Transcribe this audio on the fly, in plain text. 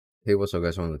Hey, what's up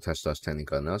guys, welcome to Tesla's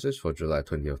technical analysis for July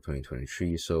 20th,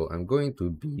 2023. So I'm going to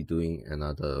be doing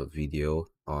another video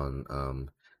on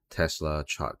Tesla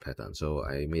chart pattern. So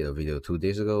I made a video 2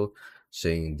 days ago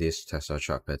saying this Tesla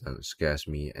chart pattern scares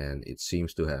me, and it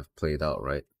seems to have played out,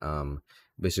 right?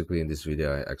 Basically in this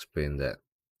video I explained that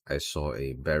I saw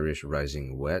a bearish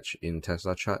rising wedge in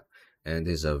Tesla chart, and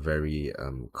this is a very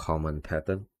common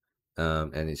pattern.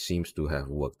 And it seems to have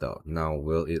worked out. Now,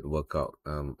 will it work out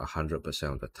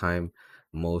 100% of the time?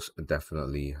 Most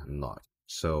definitely not.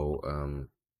 So,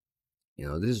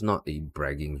 this is not a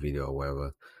bragging video or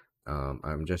whatever.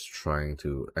 I'm just trying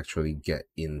to actually get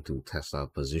into Tesla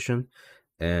position.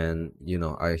 And,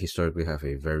 I historically have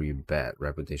a very bad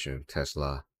reputation with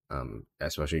Tesla,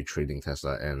 especially trading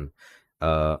Tesla. And,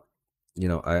 I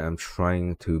am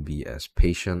trying to be as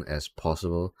patient as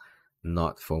possible,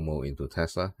 not FOMO into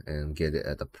Tesla and get it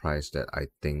at the price that I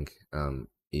think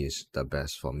is the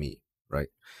best for me, right?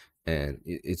 And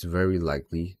it's very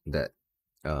likely that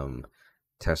um,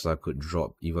 Tesla could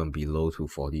drop even below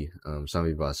 240. Some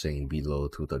people are saying below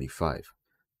 235.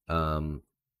 Um,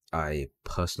 I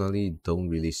personally don't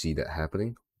really see that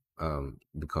happening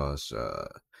because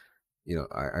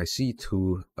I see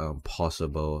two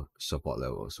possible support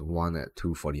levels, one at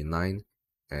 249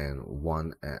 and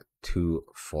one at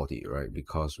 240, right?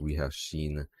 Because we have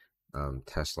seen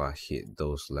Tesla hit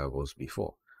those levels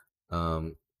before.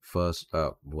 First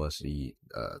up was the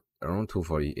around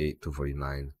 248,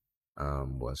 249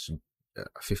 was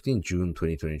 15 June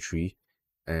 2023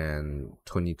 and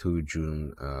 22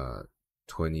 June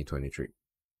 2023.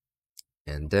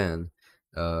 And then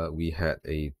we had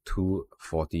a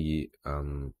 240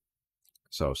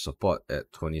 support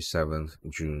at 27th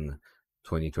June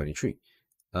 2023.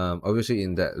 Obviously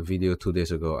in that video 2 days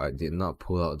ago I did not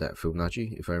pull out that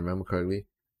Fibonacci, if I remember correctly.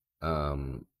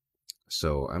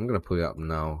 So I'm gonna pull it up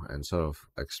now and sort of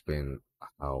explain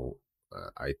how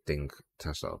I think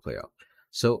Tesla will play out.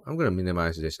 So I'm gonna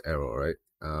minimize this arrow, right?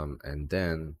 And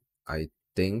then I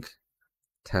think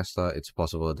Tesla, it's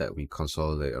possible that we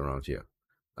consolidate around here.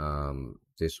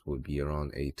 This would be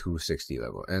around a 260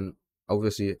 level, and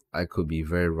obviously I could be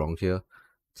very wrong here.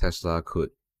 Tesla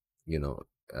could,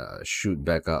 shoot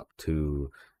back up to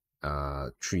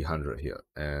 300 here,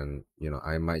 and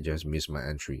I might just miss my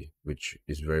entry, which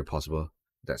is very possible.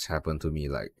 That's happened to me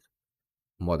like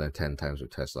more than 10 times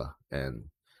with Tesla, and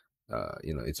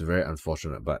it's very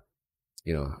unfortunate, but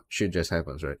shit just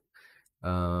happens, right?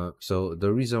 So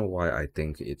the reason why I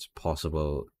think it's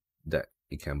possible that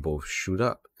it can both shoot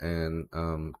up and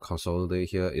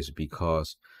consolidate here is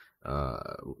because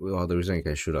well, the reason it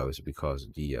can shoot up is because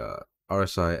the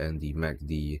RSI and the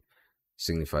MACD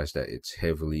signifies that it's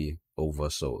heavily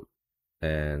oversold,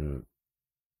 and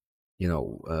in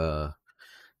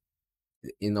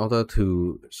order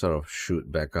to sort of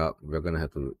shoot back up, we're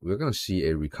gonna see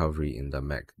a recovery in the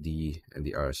MACD and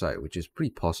the RSI, which is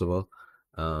pretty possible.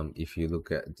 If you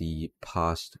look at the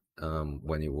past,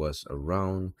 when it was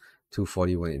around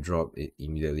 240, when it dropped, it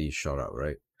immediately shot up,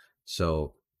 right?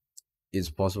 So it's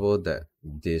possible that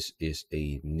this is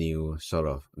a new sort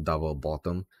of double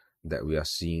bottom that we are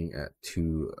seeing at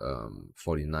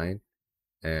 249.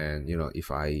 And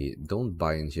if I don't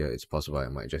buy in here, it's possible I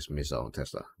might just miss out on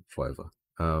Tesla forever.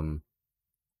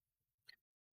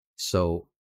 So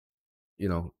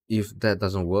if that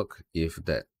doesn't work, if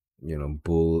that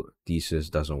bull thesis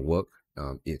doesn't work,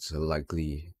 it's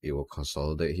likely it will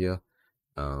consolidate here.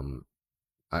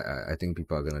 I think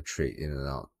people are gonna trade in and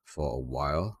out for a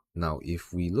while. Now,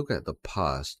 if we look at the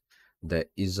past, there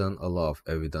isn't a lot of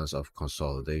evidence of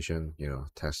consolidation.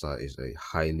 Tesla is a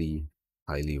highly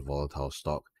volatile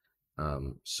stock.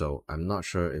 So I'm not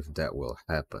sure if that will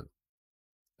happen.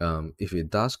 If it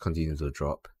does continue to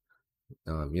drop,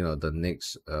 the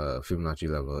next Fibonacci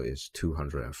level is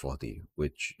 240,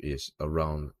 which is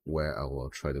around where I will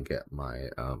try to get my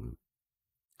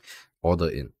order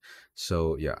in.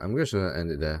 So yeah, I'm just gonna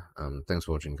end it there. Thanks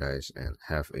for watching guys, and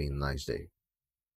have a nice day.